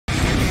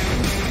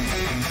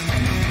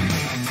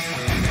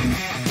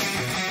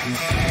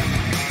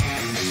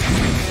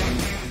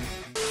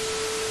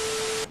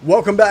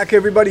Welcome back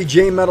everybody,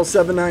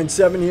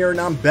 JMetal797 here,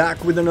 and I'm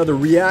back with another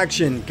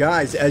reaction.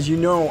 Guys, as you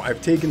know,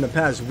 I've taken the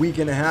past week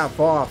and a half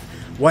off.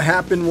 What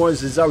happened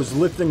was I was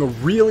lifting a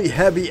really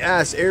heavy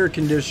ass air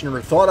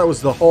conditioner, thought I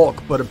was the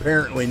Hulk, but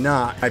apparently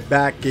not. My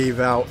back gave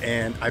out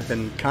and I've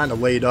been kind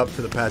of laid up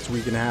for the past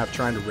week and a half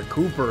trying to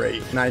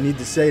recuperate. And I need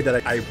to say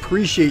that I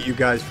appreciate you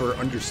guys for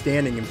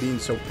understanding and being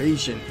so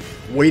patient,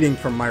 waiting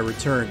for my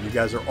return. You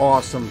guys are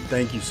awesome.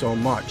 Thank you so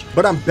much.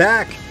 But I'm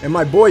back, and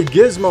my boy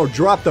Gizmo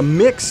dropped a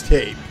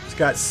mixtape. It's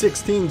got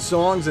 16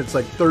 songs. It's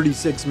like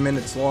 36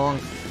 minutes long.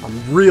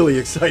 I'm really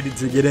excited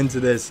to get into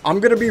this. I'm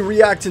going to be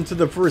reacting to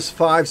the first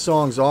 5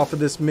 songs off of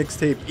this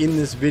mixtape in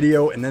this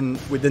video, and then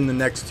within the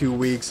next 2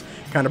 weeks,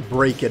 kind of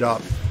break it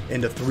up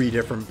into 3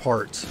 different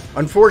parts.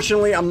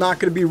 Unfortunately, I'm not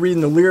going to be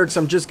reading the lyrics.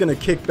 I'm just going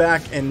to kick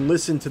back and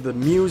listen to the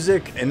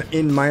music, and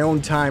in my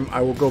own time,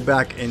 I will go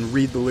back and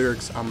read the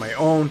lyrics on my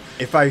own.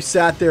 If I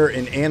sat there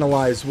and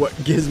analyzed what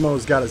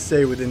Gizmo's got to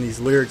say within these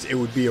lyrics, it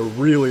would be a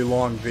really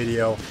long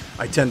video.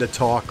 I tend to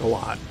talk a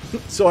lot.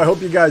 So I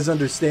hope you guys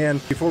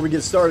understand. Before we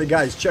get started,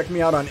 guys, check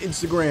me out on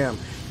Instagram,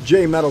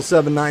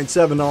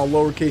 JMetal797, all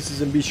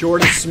lowercases, and be sure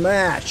to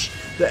smash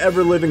the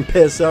ever-living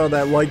piss out of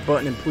that like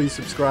button, and please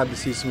subscribe to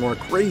see some more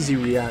crazy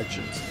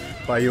reactions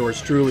by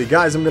yours truly.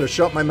 Guys, I'm going to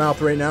shut my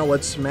mouth right now.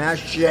 Let's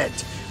smash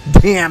shit.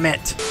 Damn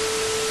it.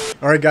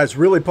 Alright guys,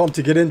 really pumped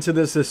to get into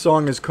this. This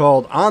song is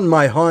called On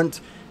My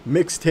Hunt,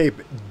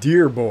 mixtape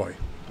Deer Boy.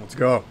 Let's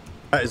go.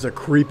 That is a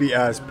creepy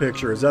ass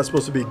picture. Is that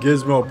supposed to be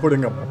Gizmo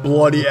putting a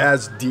bloody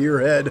ass deer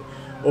head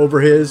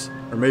over his?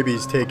 Or maybe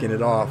he's taking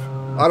it off.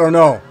 I don't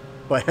know.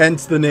 But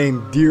hence the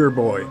name Deer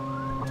Boy.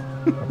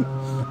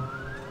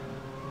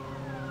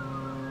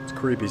 It's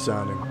creepy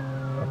sounding.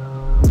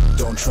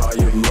 Don't try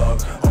your luck,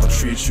 I'll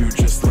treat you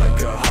just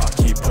like a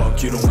hockey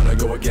puck. You don't wanna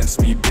go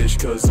against me,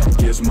 bitch, cause I'm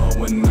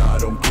Gizmo and I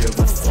don't give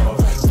a fuck.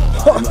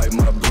 I light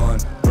my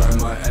blunt, burn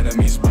my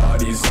enemies'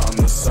 bodies on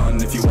the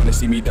sun. If you wanna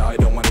see me die,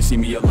 don't wanna see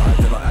me alive,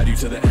 then I'll add you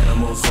to the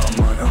animals on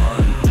my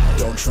hunt.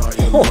 Don't try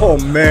your luck, oh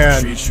man,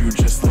 I'll treat you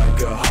just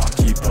like a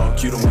hockey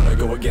puck. You don't wanna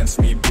go against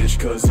me, bitch,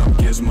 cause I'm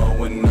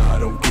Gizmo and I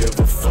don't give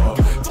a fuck.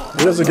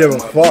 He doesn't give a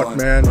fuck,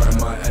 man. Burn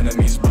my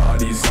enemies'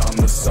 bodies on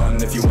the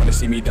sun. If you wanna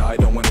see me die,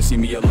 don't wanna see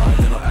me alive,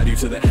 then I'll add you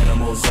to the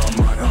animals on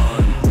my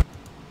hunt.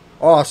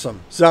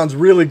 Awesome. Sounds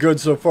really good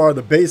so far.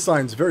 The bass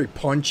line's very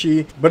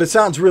punchy, but it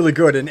sounds really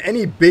good. And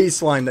any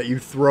bass line that you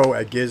throw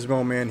at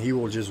Gizmo, man, he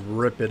will just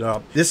rip it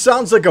up. This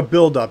sounds like a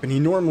build-up, and he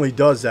normally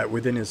does that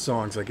within his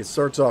songs. Like, it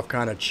starts off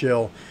kind of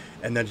chill,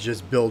 and then it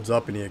just builds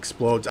up and he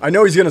explodes. I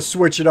know he's going to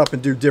switch it up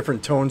and do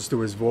different tones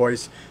to his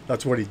voice.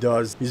 That's what he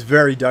does. He's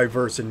very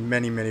diverse in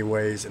many, many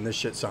ways, and this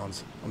shit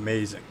sounds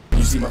amazing.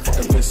 You see my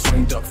fucking fist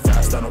swinged up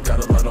fast. I don't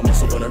got a lot of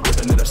muscle, but I'm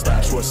gripping it a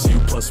stash. What's you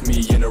plus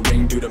me in a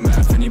ring? Do the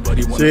math.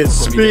 Anybody want see, it's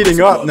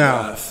speeding up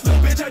now.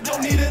 Bitch, I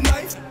don't need a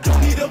knife.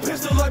 Don't need a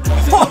pistol. I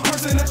poison a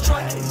person that's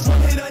trying.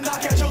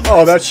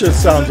 Oh, that shit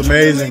sounds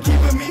amazing.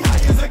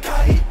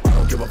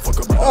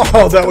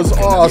 Oh, that was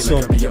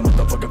awesome.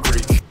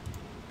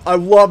 I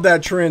love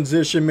that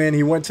transition, man.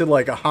 He went to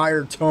like a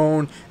higher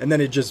tone, and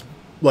then it just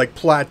like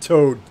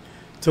plateaued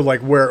to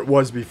like where it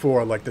was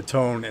before, like the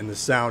tone and the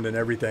sound and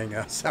everything.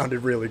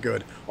 Sounded really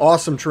good.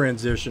 Awesome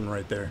transition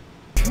right there.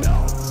 No,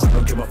 I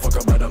don't give a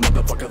fuck about a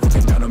motherfucker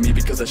looking down on me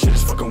because that shit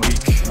is fucking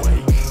weak.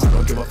 Wait, I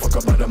don't give a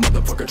fuck about a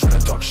motherfucker trying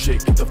to talk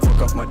shit. Get the fuck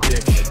off my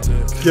dick.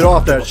 Get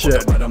off that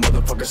shit. About a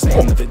motherfucker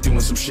saying that they're doing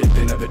some shit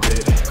they never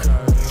did.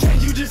 Can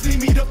you just leave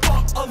me the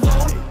fuck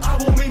alone? I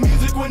won't make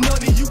music with none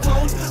of you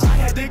clones. I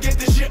had to get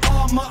this shit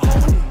on my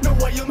own. No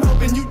way I'm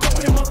helping you, don't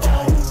hit my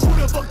phone.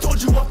 Who the fuck told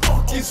you I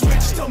fucking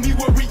switch? Tell me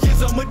where he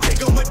is, I'ma dig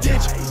him a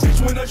ditch.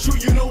 Bitch, when I shoot,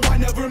 you know I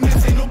never miss.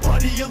 Ain't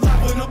nobody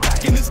alive when I'm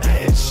back in this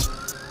bitch.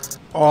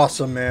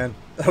 Awesome, man.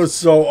 That was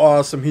so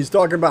awesome. He's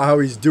talking about how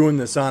he's doing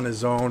this on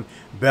his own.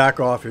 Back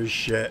off his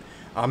shit.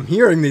 I'm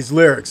hearing these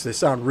lyrics. They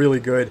sound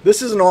really good.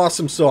 This is an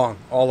awesome song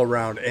all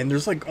around. And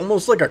there's like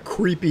almost like a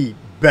creepy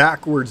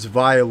backwards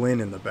violin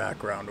in the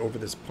background over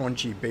this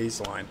punchy bass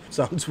line.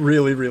 Sounds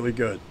really, really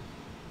good.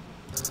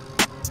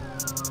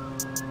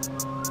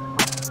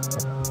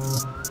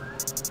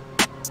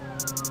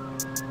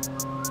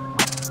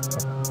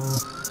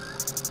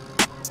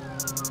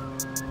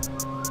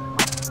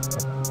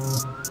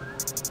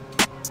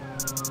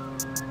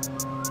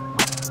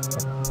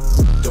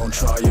 Don't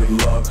try your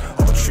luck,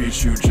 I'll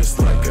treat you just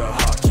like a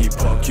hockey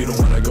puck. You don't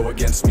wanna go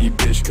against me,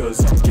 bitch,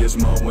 cause I'm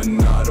Gizmo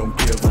and I don't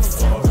give a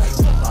fuck.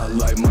 I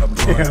light my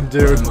blunt, damn,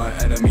 dude. Burn my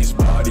enemies'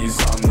 bodies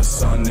on the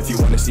sun. If you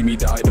wanna see me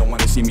die, don't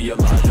wanna see me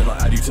alive, then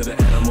I'll add you to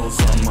the animals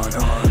on my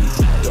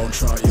hunt. Don't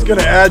try your luck, he's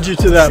gonna add you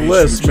to that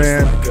list,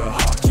 man. Like a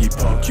hockey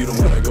puck. You don't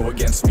wanna go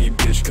against me,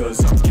 bitch,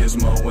 cause I'm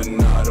Gizmo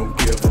and I don't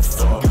give a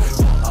fuck.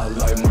 I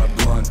light my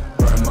blunt,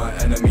 burn my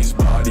enemies'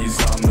 bodies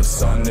on the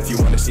sun. If you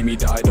wanna see me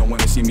die, don't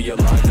wanna see me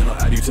alive, then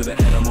I'll add you to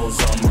the animals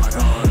on my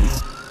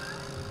hunt.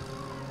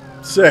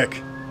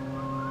 Sick.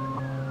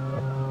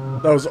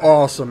 That was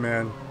awesome,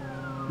 man.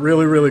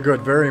 Really, really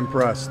good. Very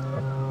impressed.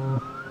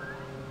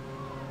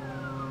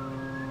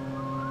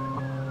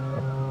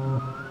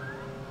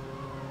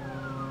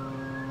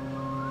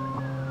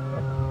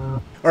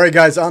 All right,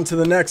 guys, on to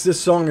the next. This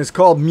song is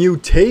called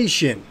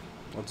Mutation.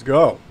 Let's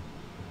go.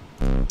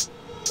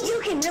 You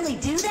can really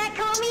do that,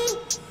 Kami?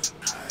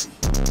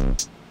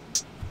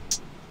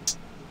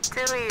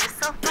 Dude, you're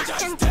so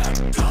fucking...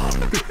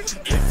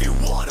 If you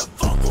wanna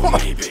fuck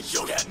with me, bitch,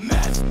 you'll get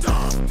messed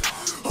up.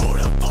 Who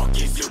the fuck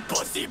is you,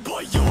 pussy boy?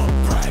 You a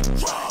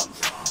breadcrumb.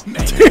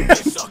 Make me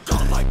suck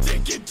on my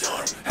dick and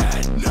turn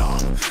head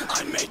numb.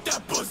 I make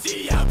that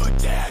pussy have a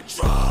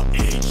tantrum.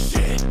 Eat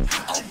shit,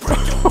 I'll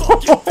break your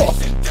fucking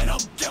face and then I'll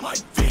get my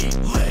feet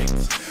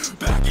licked.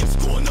 Back in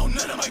school, no,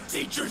 none of my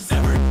teachers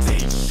ever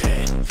teach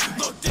shit.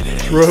 Looked at it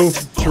True,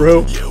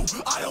 true. You,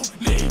 I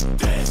don't need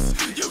this.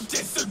 You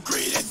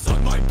disagree, then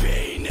suck my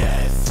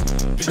penis.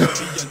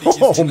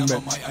 Oh, man.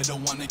 I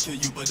don't wanna kill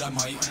you, but I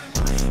might.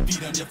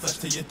 Beat on your flesh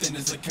till you're thin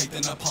as a kite,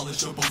 then I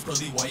polish your bones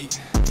pearly white.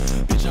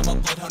 Bitch, I'm a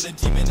bloodhound, a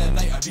demon at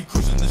night. I be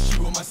cruising the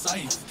shoe with my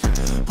sight.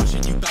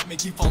 Pushing you back,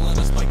 make you fall on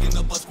a spike, and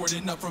the blood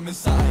squirting up from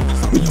inside.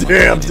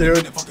 Damn,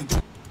 dude.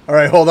 All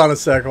right, hold on a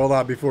sec. Hold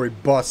on before he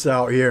busts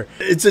out here.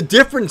 It's a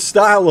different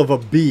style of a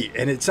beat,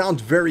 and it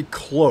sounds very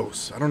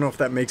close. I don't know if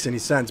that makes any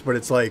sense, but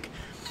it's like,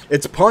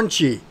 it's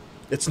punchy.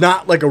 It's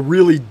not like a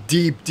really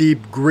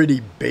deep,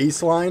 gritty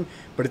bass line,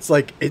 but it's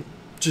like, it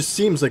just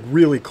seems like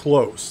really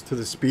close to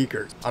the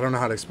speakers. I don't know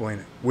how to explain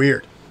it.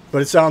 Weird.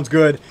 But it sounds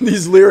good.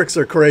 These lyrics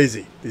are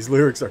crazy. These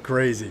lyrics are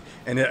crazy.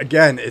 And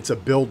again, it's a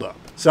build-up.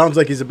 Sounds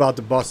like he's about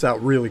to bust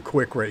out really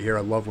quick right here.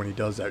 I love when he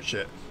does that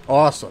shit.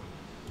 Awesome.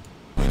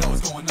 When I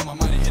was going on my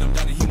mind, I hit him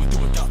down and he went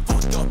through it. Got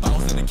fucked up, I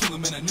was gonna kill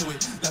him and I knew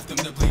it. Left him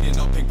there bleeding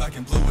out pink, black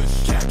and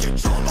bluish. Can't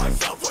control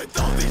myself with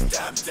all these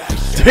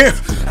temptations. Damn.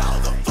 How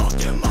the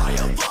fuck am I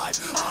alive?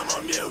 I'm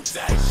a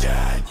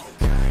mutation.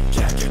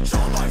 Can't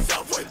control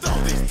myself with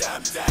all these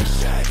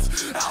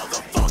temptations. How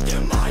the fuck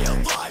am I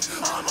alive?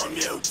 I'm a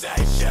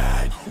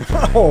mutation.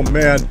 Oh,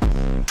 man.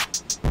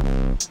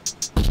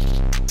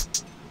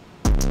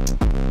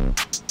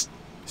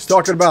 He's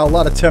talking about a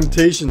lot of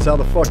temptations. How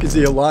the fuck is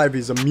he alive?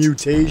 He's a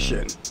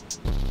mutation.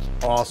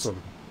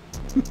 Awesome.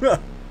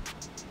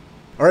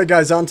 Alright,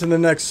 guys, on to the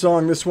next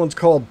song. This one's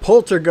called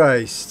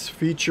Poltergeist,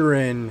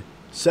 featuring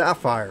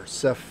Sapphire.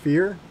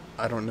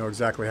 I don't know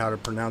exactly how to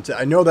pronounce it.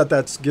 I know that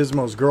that's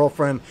Gizmo's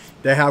girlfriend.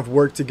 They have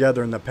worked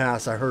together in the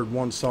past. I heard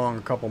one song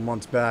a couple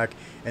months back,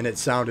 and it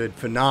sounded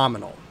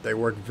phenomenal. They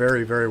worked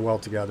very, very well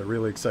together.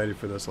 Really excited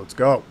for this. Let's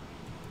go.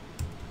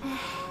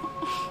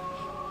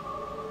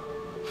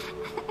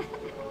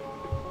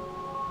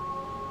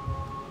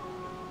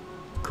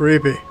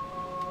 Creepy.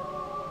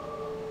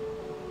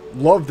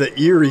 Love the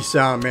eerie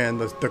sound, man.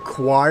 The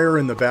choir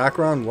in the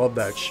background. Love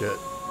that shit.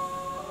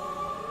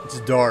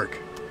 It's dark.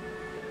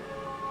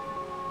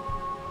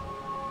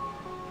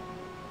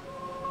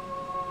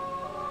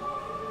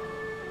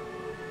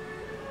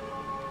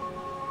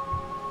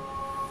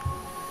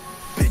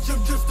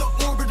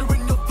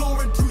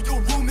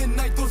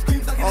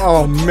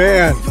 Oh,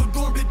 man.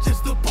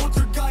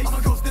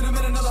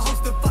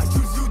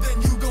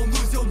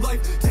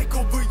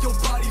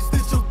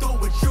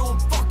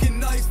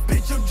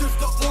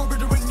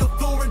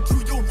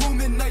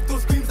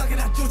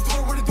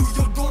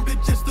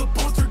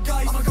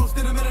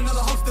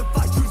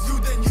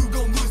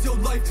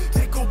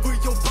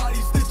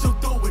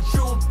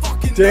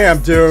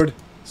 Damn, dude.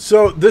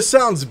 So this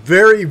sounds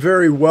very,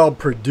 very well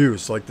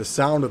produced. Like the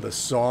sound of the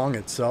song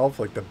itself,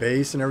 like the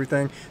bass and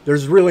everything.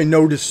 There's really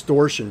no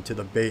distortion to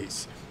the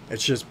bass.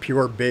 It's just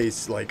pure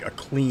bass, like a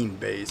clean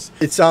bass.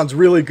 It sounds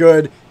really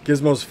good.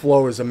 Gizmo's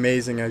flow is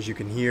amazing, as you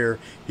can hear.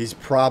 He's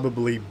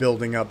probably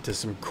building up to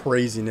some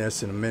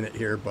craziness in a minute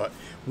here, but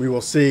we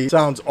will see.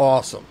 Sounds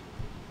awesome.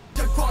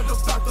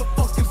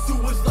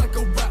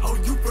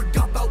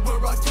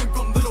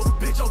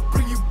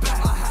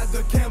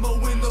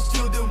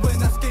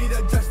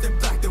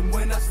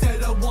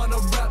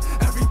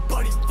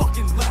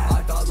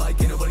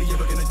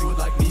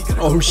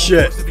 Oh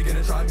shit.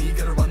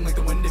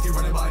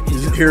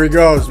 Here he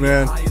goes,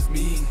 man.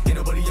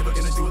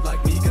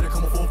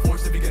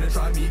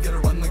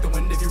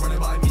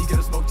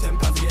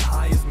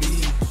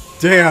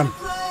 Damn.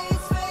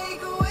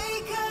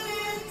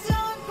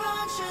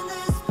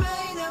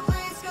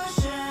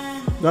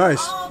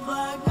 Nice.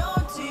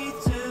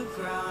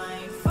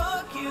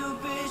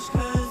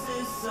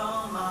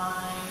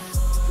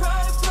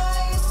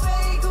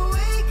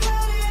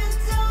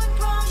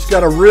 She's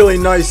got a really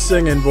nice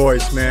singing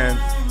voice, man.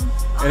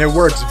 And it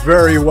works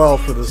very well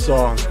for the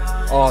song.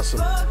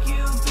 Awesome.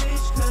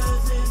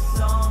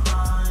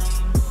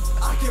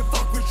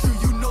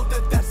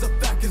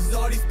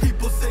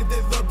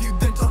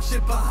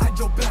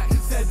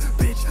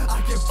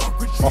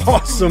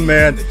 Awesome,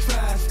 man.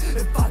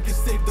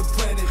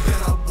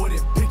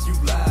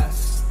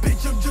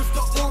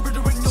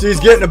 See, he's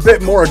getting a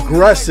bit more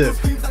aggressive.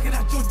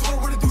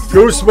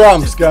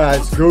 Goosebumps,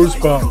 guys.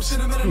 Goosebumps.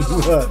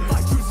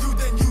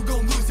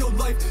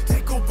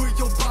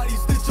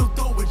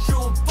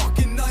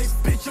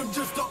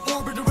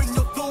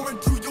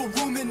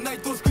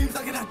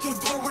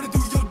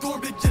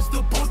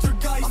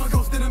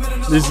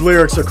 These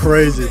lyrics are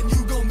crazy.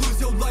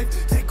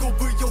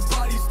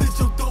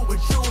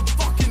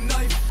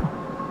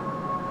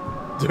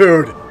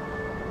 Dude,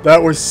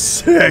 that was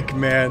sick,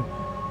 man.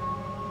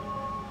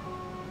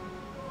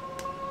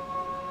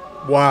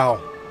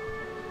 Wow.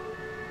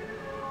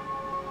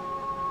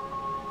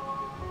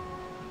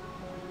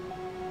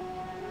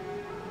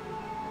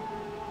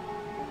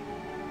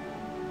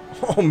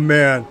 Oh,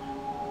 man.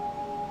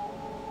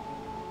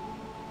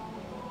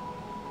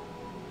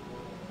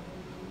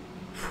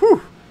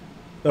 Whew.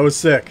 That was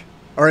sick.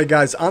 Alright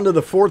guys, on to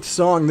the fourth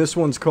song. This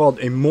one's called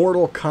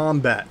Immortal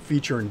Combat,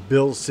 featuring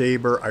Bill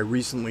Saber. I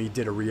recently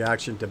did a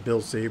reaction to Bill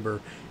Saber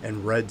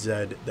and Red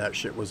Zed. That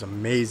shit was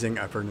amazing.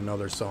 I've heard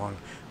another song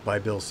by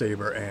Bill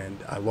Saber and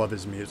I love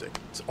his music.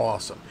 It's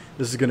awesome.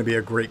 This is going to be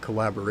a great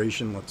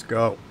collaboration. Let's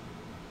go.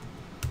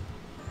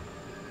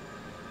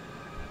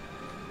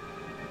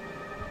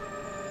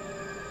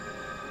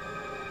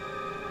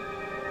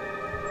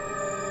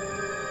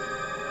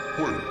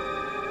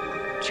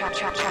 Chop,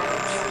 chop, chop.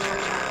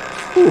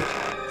 Whew.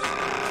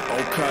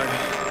 Okay.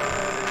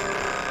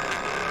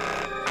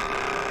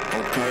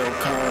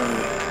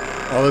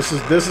 Oh,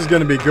 this is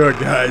gonna be good,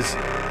 guys.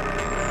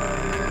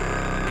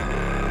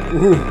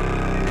 Ooh.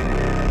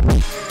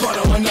 Blood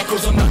on my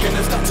knuckles, I'm not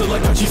gonna stop till I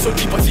touch you so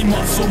deep I see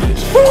muscle.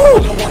 I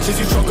wanna watch as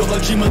you struggle, a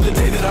dream of the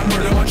day that I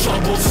murder my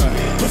troubles.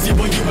 Pussy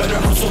boy, you better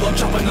hustle, I'm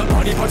chopping the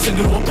body parts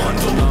into a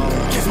bundle.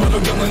 Gizmo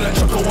Deer and I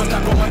chuckle when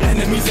I got my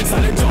enemies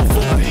inside a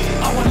duffel.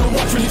 I wanna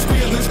watch when you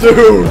squeal and scream.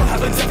 Dude. What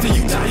happens after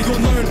you die, you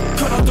gon' learn.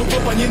 Cut out the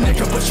rope on your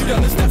neck, I push you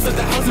down the steps of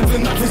the house and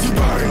then knock as you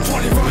burn.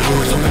 24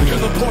 hours, I'm back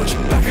on the porch,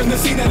 back in the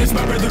scene and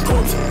dismember the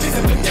corpse.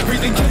 Disinfect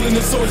everything, killing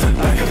the source.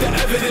 Back of the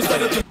evidence,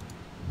 let it.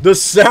 The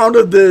sound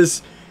of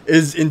this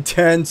is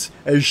intense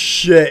as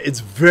shit. It's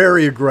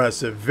very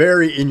aggressive,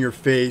 very in your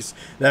face.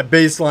 That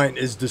bass line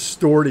is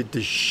distorted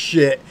to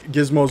shit.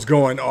 Gizmo's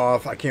going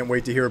off. I can't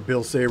wait to hear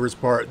Bill Saber's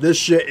part. This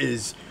shit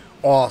is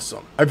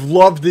awesome. I've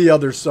loved the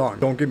other song.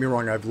 Don't get me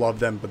wrong, I've loved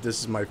them, but this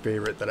is my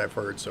favorite that I've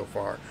heard so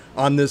far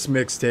on this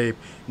mixtape.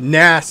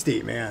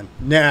 Nasty, man.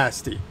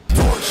 Nasty.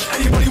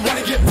 Anybody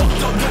wanna get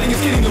fucked up? Cutting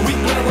is getting the weak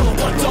when I roll a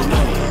blunt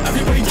up.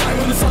 Everybody die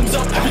when the sun's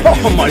up.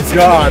 Oh my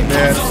god,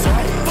 man.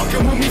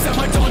 Fucking when we set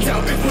my dogs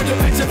out. Before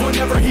defensive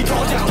whenever he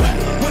called out.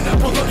 When I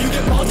pull up, you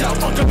get mauled out.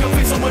 Fuck up your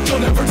face so much you'll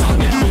never talk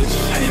now.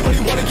 Anybody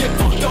wanna get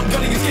fucked up?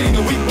 Cutting is getting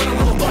the weak when I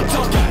roll a blunt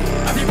up.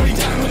 Everybody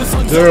die when the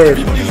sun's up.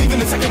 Everybody leaving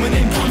the second when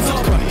name comes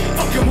up.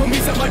 Fucking when we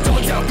set my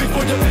dogs out.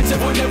 Before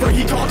defensive whenever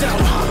he called out.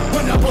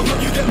 When I pull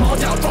up, you get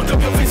mauled out. Fuck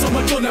up your face so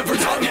much you'll never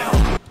talk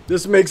now.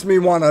 This makes me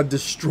want to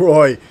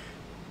destroy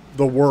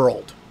the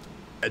world.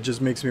 It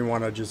just makes me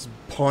want to just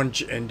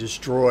punch and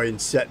destroy and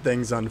set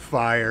things on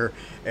fire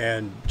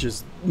and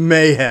just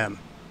mayhem.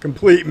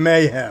 Complete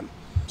mayhem.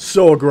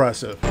 So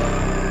aggressive.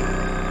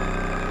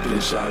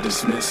 Bitch, I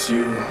dismiss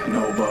you.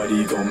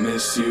 Nobody gon'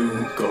 miss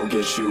you. Go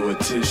get you a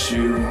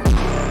tissue.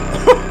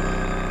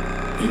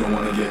 You don't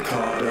wanna get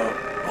caught up.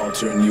 I'll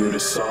turn you to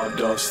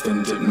sawdust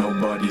and dip.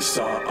 Nobody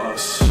saw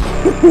us.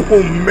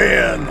 Oh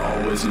man.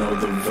 Always know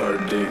the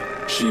verdict.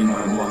 She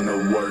might wanna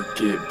work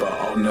it, but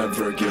I'll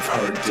never give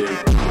her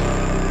dick.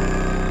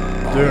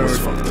 Always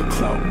fuck the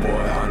clout, boy.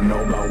 I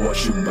know about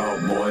what you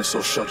bout, boy.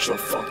 So shut your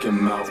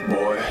fucking mouth,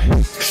 boy.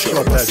 Shut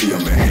up, I see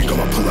him, man.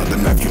 I'ma pull out the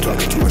knife, you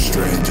talking to a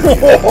stranger.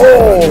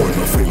 Oh, Doing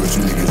no favors,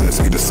 you niggas, let's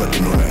get a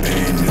sucking on the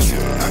anus.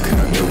 I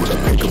cannot deal with a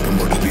pick up and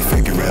more to be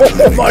faking rap.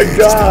 oh my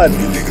god.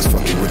 You niggas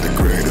fucking with the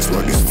grade, that's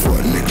why these fuck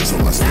niggas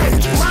on my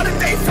stages. Modern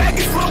day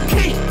faggots low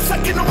key,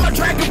 sucking on my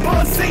Dragon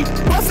Ball Z.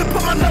 Bustin'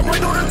 put my nut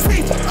right on her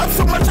teeth. I'm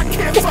so much I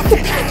can't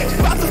fucking act.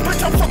 About this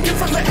bitch, I'm fucking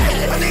from the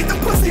act. I need the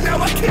pussy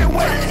now, I can't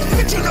wait.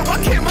 Bitch, you know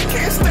I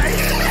can't stay.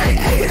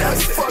 Hey,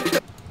 that's fucked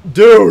up.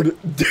 Dude,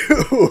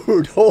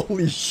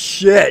 holy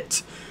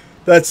shit.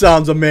 That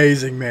sounds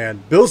amazing,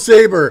 man. Bill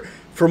Saber,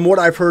 from what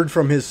I've heard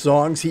from his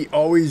songs, he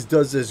always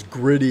does this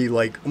gritty,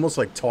 like almost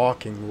like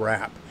talking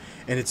rap.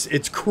 And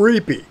it's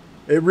creepy.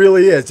 It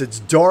really is. It's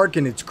dark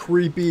and it's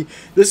creepy.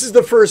 This is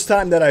the first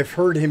time that I've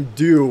heard him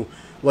do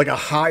like a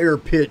higher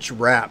pitch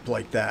rap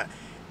like that.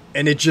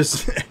 And it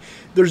just,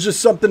 there's just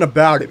something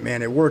about it,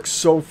 man. It works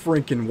so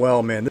freaking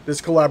well, man.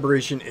 This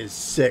collaboration is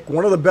sick.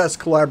 One of the best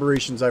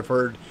collaborations I've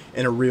heard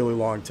in a really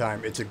long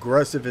time. It's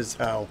aggressive as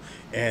hell,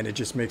 and it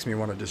just makes me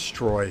want to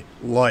destroy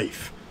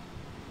life.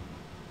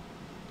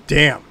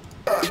 Damn.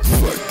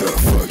 Fucked up.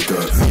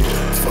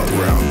 Fuck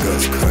round,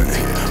 guts cut.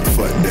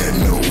 Fuck that,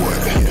 know what?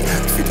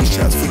 50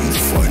 shots for these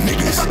fuck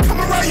niggas. If I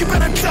come around, you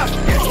better duck.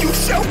 If you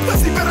show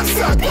pussy, better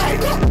suck.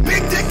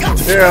 Big dick, I'm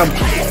Damn.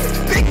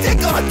 Big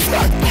dick on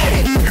tuck.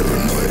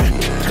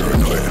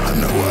 Paranoid, I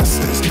know I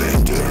sense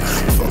danger.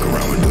 Fuck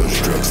around with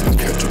those drugs and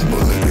catch a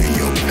bullet in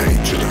your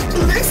pager.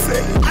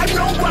 Listen, I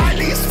know why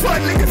these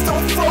fuck niggas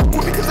don't fuck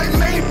with me, cause they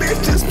made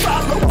bitches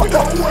follow, but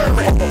don't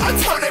worry. I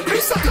turn that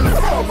bitch something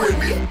wrong with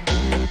me.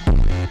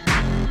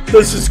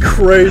 This is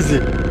crazy.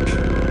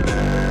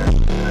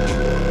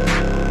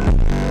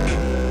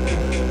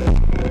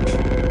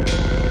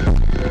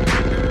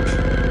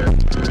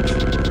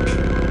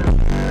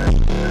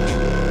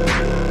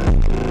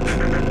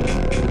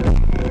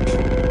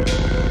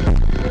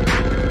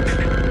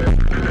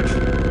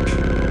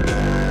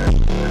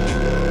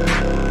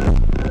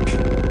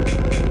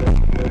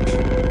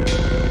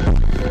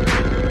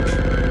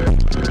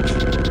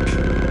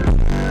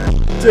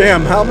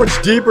 Damn, how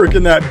much deeper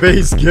can that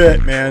bass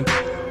get, man?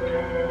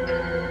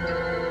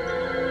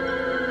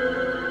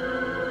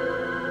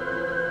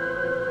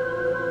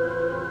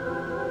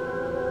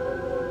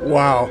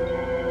 Wow.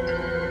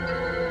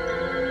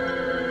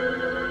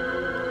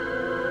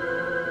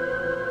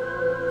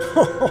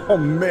 Oh,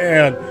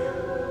 man.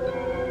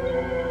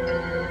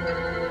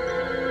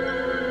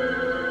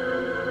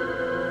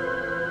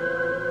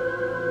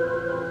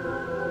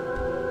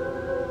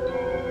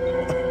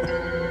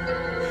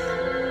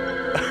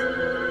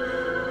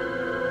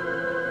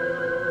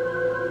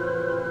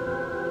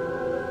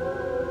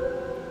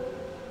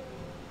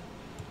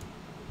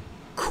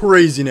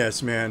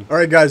 Craziness, man. All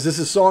right, guys, this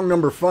is song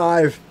number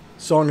 5.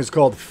 Song is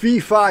called Fee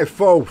Fi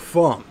Fo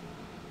Fum.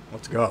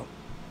 Let's go.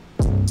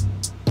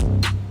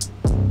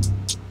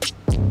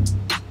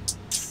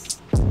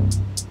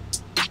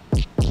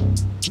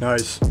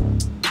 Nice.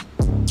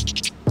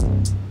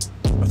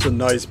 That's a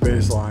nice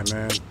bass line,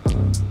 man.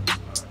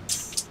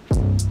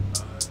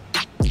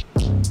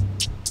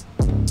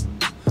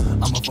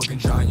 I'm a fucking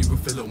giant, you can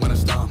feel it when I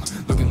stomp.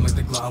 Looking like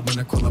the cloud when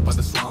I crawl up by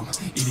the swamp.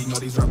 Eating all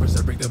these rappers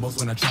that break their balls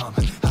when I chomp.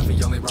 Half of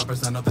y'all ain't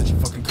rappers, I know that you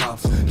fucking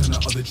cops. Turn the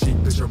other cheek,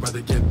 bitch, I'd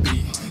rather get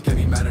beat. Get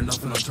me mad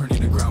enough and I'll turn you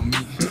to ground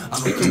meat. I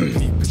don't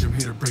compete, bitch, I'm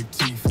here to break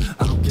teeth.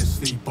 I don't get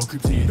sleep, I'll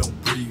creep till you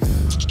don't breathe.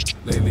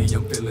 Lately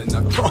I'm feeling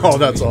like oh,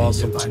 that's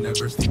awesome. If I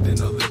never sleep, then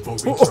I'll live for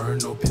return.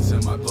 No piss in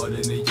my blood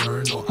in the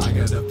urinal. I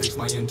gotta fix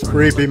my internal.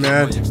 Creepy,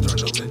 man. My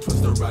external and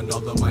twist around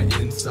all of my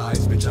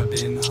insides. Bitch, I've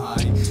been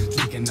high.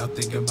 Tweaking out,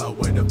 thinking about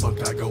where the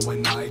fuck I go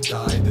when I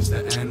die. This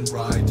the end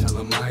ride, tell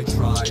them I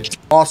tried.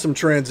 Awesome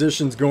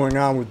transitions going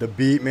on with the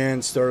beat,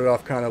 man. Started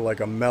off kind of like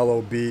a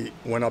mellow beat,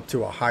 went up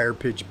to a higher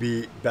pitch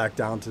beat, back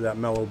down to that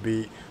mellow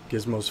beat.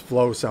 Gizmo's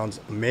flow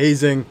sounds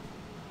amazing.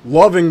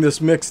 Loving this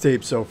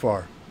mixtape so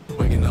far.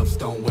 Waking up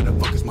stone, where the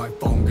fuck is my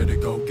phone? Gotta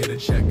go get a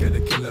check,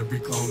 gotta kill every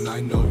clone. I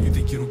know you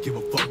think you don't give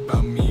a fuck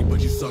about me, but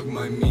you suck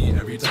my meat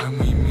every time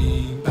we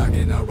meet.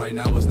 Backing out right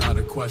now is not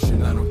a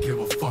question. I don't give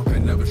a fuck, I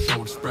never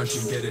show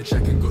expression. Get a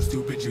check and go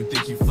stupid, you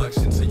think you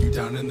flexing. Say you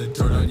down in the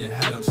dirt on your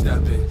head, I'm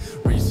stepping.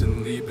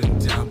 Recently been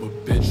down,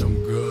 but bitch, I'm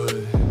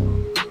good.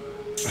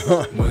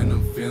 When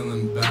I'm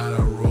feeling bad,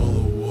 I roll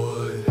a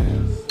wood.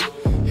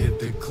 Hit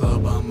the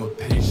club, I'm a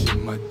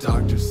patient. My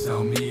doctors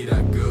tell me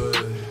that good.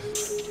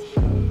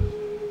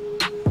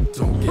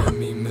 Don't get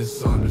me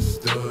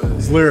misunderstood.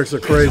 His lyrics are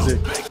crazy.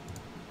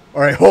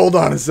 All right, hold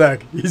on a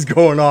sec. He's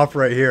going off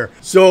right here.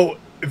 So,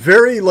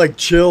 very like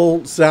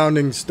chill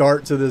sounding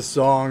start to this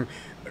song.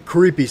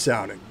 Creepy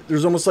sounding.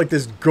 There's almost like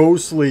this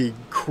ghostly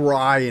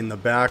cry in the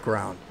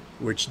background,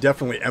 which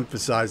definitely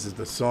emphasizes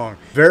the song.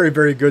 Very,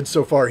 very good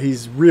so far.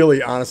 He's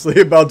really honestly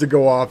about to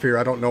go off here.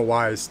 I don't know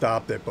why I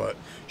stopped it, but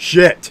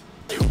shit.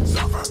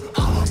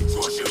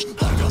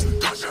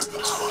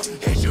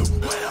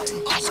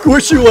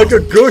 Squish you like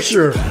a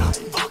gusher.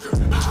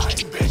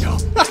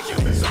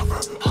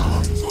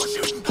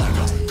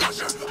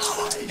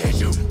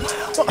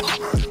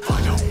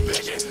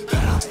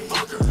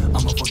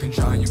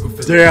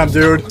 Damn,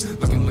 dude.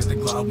 Looking like the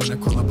cloud when I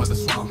crawl up by the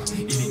swamp.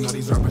 Eating all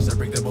these rappers that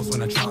break their balls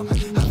when I chomp.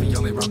 Half of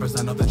y'all ain't rappers,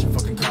 I know that you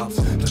fucking cops.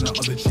 Turn the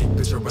other cheek,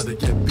 bitch, I'd rather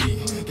get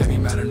beat. Get me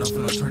mad enough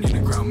and I'll turn you to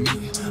ground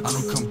meat. I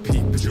don't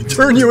compete, bitch, I'm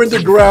turn you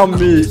into ground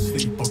meat.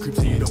 Sleep, I'll creep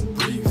till you don't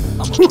breathe.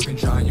 I'm a fucking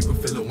giant, you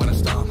can feel it when I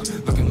stomp.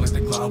 Looking like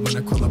the cloud when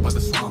I crawl up by the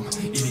swamp.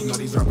 Eating all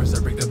these rappers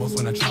that break their balls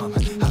when I chomp.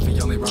 Half of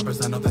y'all ain't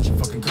rappers, I know that you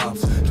fucking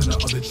cops. Turn the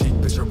other cheek,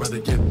 bitch, I'd rather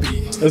get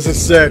beat. This is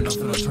sick. Enough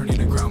and I'll turn you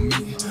to ground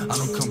meat. I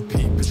don't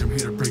compete, bitch, I'm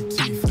here to break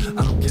teeth.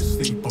 I don't get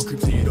sleep, I'll creep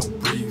till you don't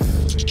breathe.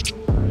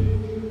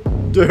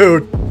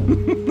 Dude.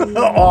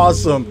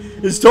 Awesome.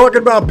 He's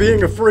talking about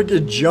being a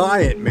freaking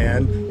giant,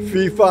 man.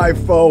 Fee Fi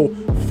Fo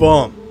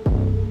Fum.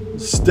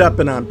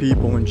 Stepping on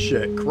people and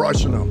shit.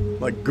 Crushing them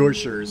like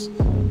gushers.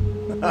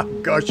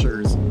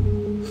 Gushers.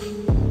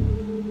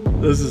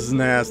 This is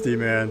nasty,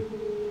 man.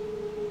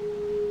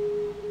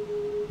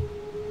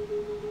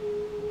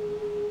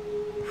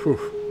 Whew.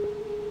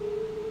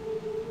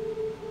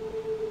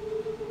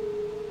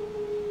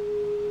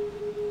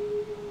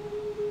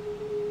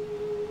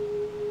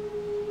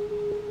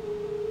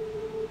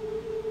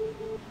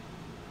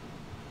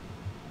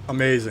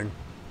 Amazing.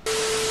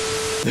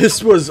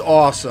 This was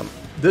awesome.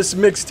 This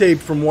mixtape,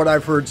 from what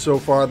I've heard so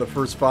far, the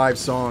first 5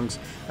 songs,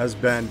 has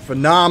been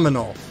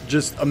phenomenal.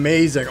 Just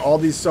amazing. All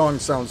these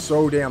songs sound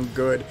so damn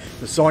good.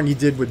 The song he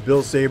did with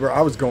Bill Saber,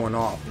 I was going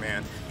off,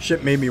 man.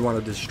 Shit made me want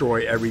to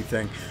destroy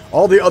everything.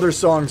 All the other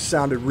songs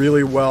sounded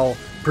really well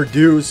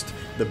produced.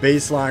 The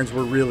bass lines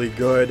were really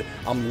good.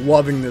 I'm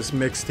loving this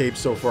mixtape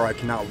so far. I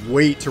cannot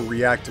wait to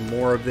react to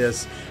more of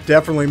this.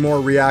 Definitely more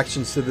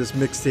reactions to this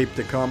mixtape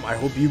to come. I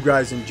hope you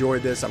guys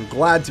enjoyed this. I'm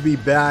glad to be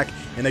back.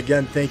 And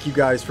again, thank you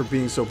guys for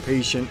being so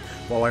patient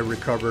while I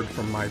recovered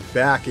from my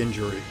back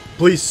injury.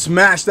 Please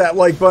smash that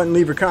like button.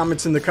 Leave your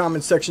comments in the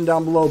comment section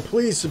down below.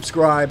 Please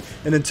subscribe.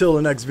 And until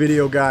the next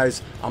video,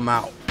 guys, I'm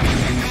out.